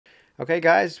Okay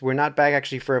guys, we're not back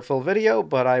actually for a full video,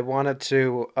 but I wanted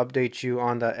to update you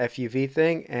on the FUV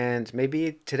thing, and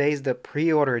maybe today's the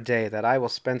pre-order day that I will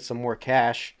spend some more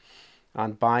cash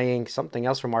on buying something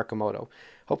else from Arcimoto.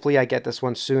 Hopefully I get this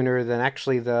one sooner than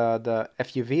actually the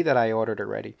FUV that I ordered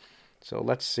already. So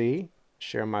let's see,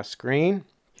 share my screen.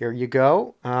 Here you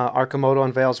go. Arcimoto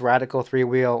unveils radical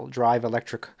three-wheel drive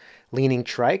electric leaning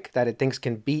trike that it thinks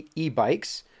can beat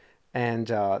e-bikes. And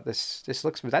this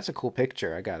looks, that's a cool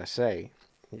picture, I gotta say.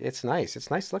 It's nice.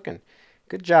 It's nice looking.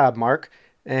 Good job, Mark.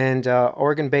 And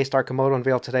Oregon-based Arcimoto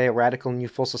unveiled today a radical new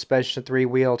full suspension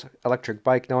three-wheeled electric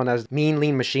bike known as Mean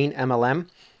Lean Machine MLM.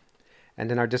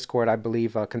 And in our Discord, I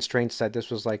believe Constraint said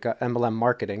this was like MLM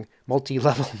marketing,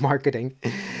 multi-level marketing.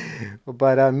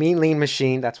 But Mean Lean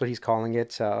Machine, that's what he's calling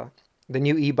it. The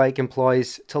new e-bike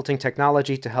employs tilting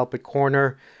technology to help it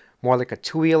corner more like a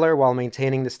two-wheeler while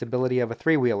maintaining the stability of a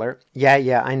three-wheeler.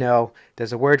 Yeah, I know.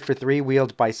 There's a word for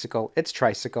three-wheeled bicycle. It's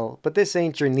tricycle. But this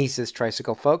ain't your niece's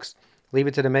tricycle, folks. Leave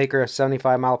it to the maker of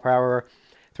 75-mile-per-hour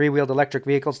three-wheeled electric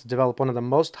vehicles to develop one of the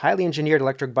most highly engineered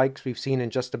electric bikes we've seen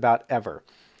in just about ever.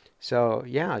 So,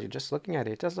 yeah, you're just looking at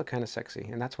it. It does look kind of sexy,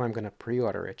 and that's why I'm going to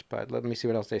pre-order it. But let me see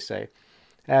what else they say.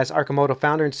 As Arcimoto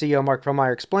founder and CEO Mark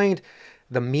Frommeyer explained,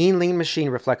 the Mean Lean Machine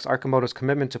reflects Arcimoto's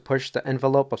commitment to push the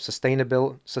envelope of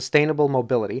sustainable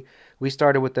mobility. We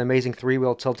started with the amazing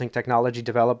three-wheel tilting technology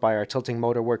developed by our Tilting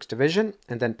Motor Works division,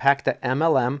 and then packed the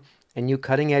MLM and new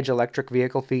cutting-edge electric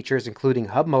vehicle features, including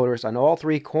hub motors on all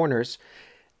three corners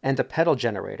and a pedal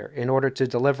generator, in order to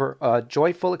deliver a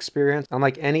joyful experience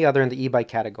unlike any other in the e-bike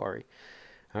category.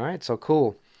 All right, so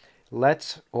cool.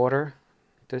 Let's order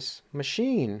this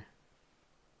machine.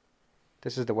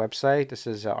 This is the website. This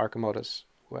is Arcimoto's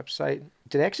website.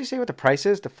 Did they actually say what the price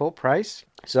is? The full price?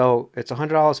 So it's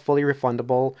 $100 fully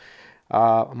refundable.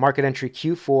 Market entry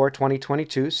Q4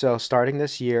 2022. So starting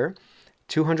this year,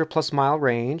 200 plus mile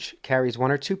range, carries one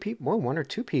or two people. Whoa, one or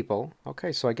two people.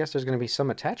 Okay, so I guess there's going to be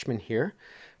some attachment here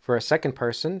for a second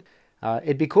person.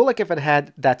 It'd be cool like if it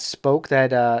had that spoke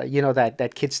that you know,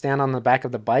 that kids stand on the back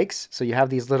of the bikes. So you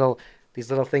have these little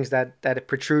things that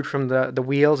protrude from the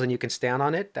wheels and you can stand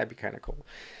on it. That'd be kind of cool.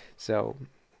 So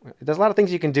there's a lot of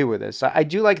things you can do with this. I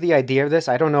do like the idea of this.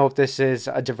 I don't know if this is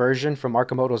a diversion from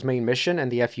Arcimoto's main mission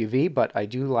and the FUV, but I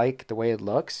do like the way it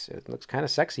looks. It looks kind of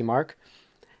sexy, Mark.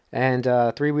 And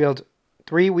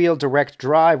three-wheel direct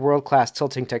drive, world-class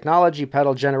tilting technology,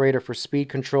 pedal generator for speed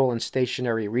control and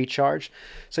stationary recharge.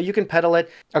 So you can pedal it.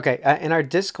 Okay, in our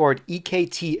Discord,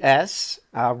 EKTS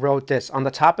wrote this. On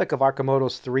the topic of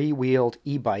Arcimoto's three-wheeled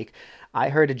e-bike, I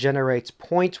heard it generates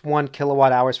 0.1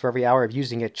 kilowatt hours for every hour of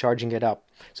using it, charging it up.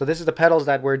 So this is the pedals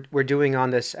that we're doing on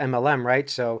this MLM, right?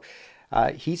 So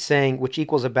he's saying, which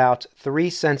equals about 3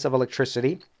 cents of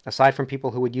electricity. Aside from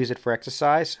people who would use it for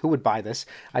exercise, who would buy this?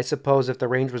 I suppose if the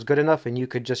range was good enough and you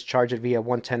could just charge it via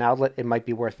 110 outlet, it might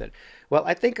be worth it. Well,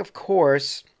 I think, of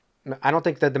course, I don't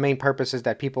think that the main purpose is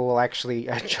that people will actually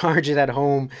charge it at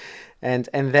home and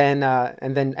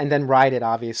then ride it,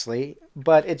 obviously.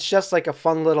 But it's just like a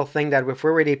fun little thing that if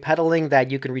we're already pedaling, that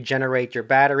you can regenerate your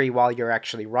battery while you're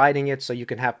actually riding it, so you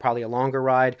can have probably a longer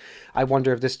ride. I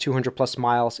wonder if this 200 plus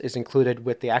miles is included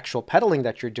with the actual pedaling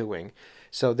that you're doing.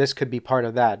 So this could be part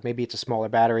of that. Maybe it's a smaller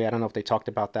battery. I don't know if they talked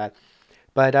about that.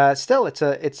 But still,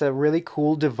 it's a really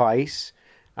cool device.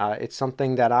 It's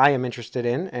something that I am interested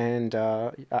in, and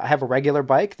I have a regular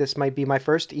bike. This might be my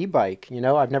first e-bike. You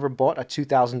know, I've never bought a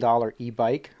 $2,000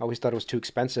 e-bike. I always thought it was too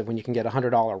expensive when you can get a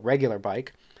 $100 regular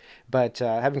bike. But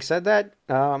having said that,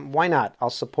 why not? I'll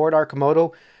support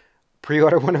Arcimoto.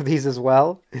 Pre-order one of these as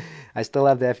well. I still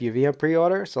have the FUV on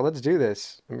pre-order, so let's do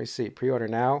this. Let me see. Pre-order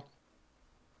now.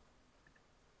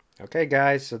 Okay,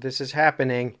 guys, so this is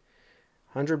happening.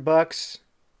 $100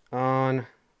 on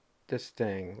this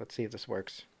thing. Let's see if this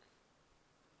works.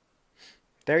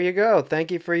 There you go.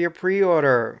 Thank you for your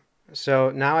pre-order.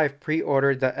 So now I've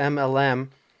pre-ordered the MLM,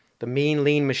 the Mean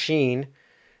Lean Machine.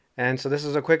 And so this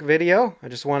is a quick video. I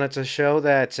just wanted to show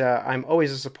that I'm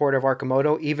always a supporter of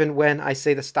Arcimoto, even when I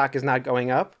say the stock is not going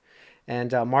up.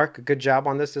 And Mark, good job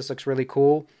on this. This looks really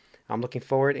cool. I'm looking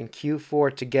forward in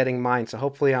Q4 to getting mine. So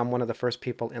hopefully I'm one of the first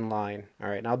people in line. All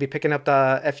right, and I'll be picking up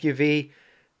the FUV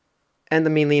and the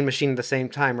Mean Lean Machine at the same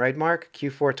time, right, Mark?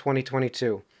 Q4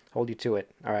 2022. Hold you to it.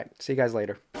 All right, see you guys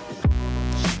later.